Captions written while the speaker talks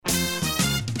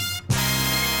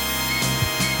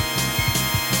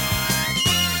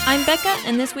I'm Becca,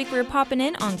 and this week we're popping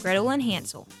in on Gretel and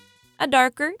Hansel, a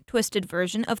darker, twisted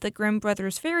version of the Grimm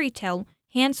brothers' fairy tale,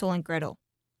 Hansel and Gretel.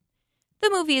 The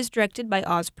movie is directed by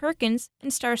Oz Perkins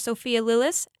and stars Sophia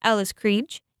Lillis, Alice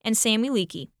Krige, and Sammy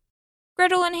Leakey.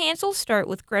 Gretel and Hansel start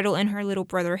with Gretel and her little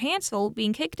brother Hansel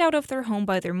being kicked out of their home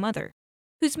by their mother,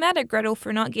 who's mad at Gretel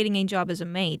for not getting a job as a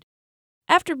maid.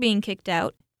 After being kicked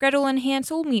out, Gretel and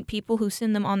Hansel meet people who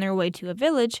send them on their way to a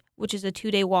village, which is a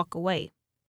 2-day walk away.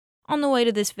 On the way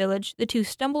to this village, the two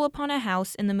stumble upon a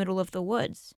house in the middle of the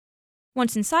woods.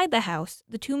 Once inside the house,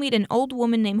 the two meet an old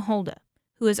woman named Hulda,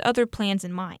 who has other plans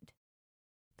in mind.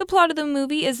 The plot of the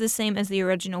movie is the same as the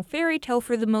original fairy tale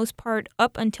for the most part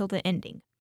up until the ending,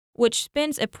 which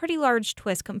spins a pretty large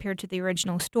twist compared to the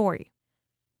original story.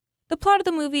 The plot of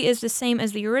the movie is the same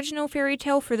as the original fairy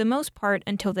tale for the most part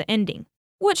until the ending,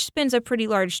 which spins a pretty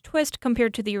large twist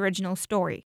compared to the original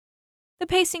story. The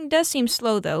pacing does seem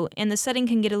slow though, and the setting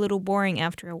can get a little boring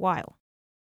after a while.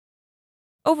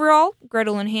 Overall,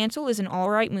 Gretel and Hansel is an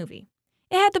alright movie.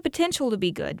 It had the potential to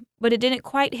be good, but it didn't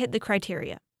quite hit the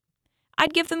criteria.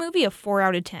 I'd give the movie a 4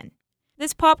 out of 10.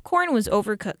 This popcorn was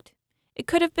overcooked. It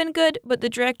could have been good, but the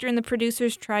director and the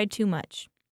producers tried too much.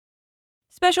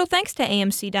 Special thanks to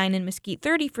AMC Dine in Mesquite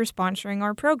 30 for sponsoring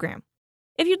our program.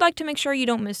 If you'd like to make sure you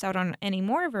don't miss out on any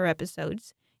more of our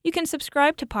episodes, you can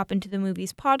subscribe to Pop Into the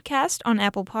Movies podcast on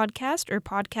Apple Podcast or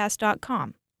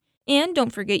podcast.com. And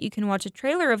don't forget you can watch a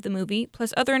trailer of the movie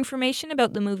plus other information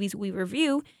about the movies we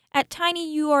review at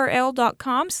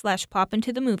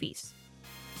tinyurl.com/popintothemovies.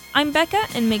 I'm Becca,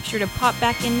 and make sure to pop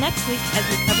back in next week as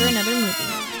we cover another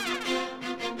movie.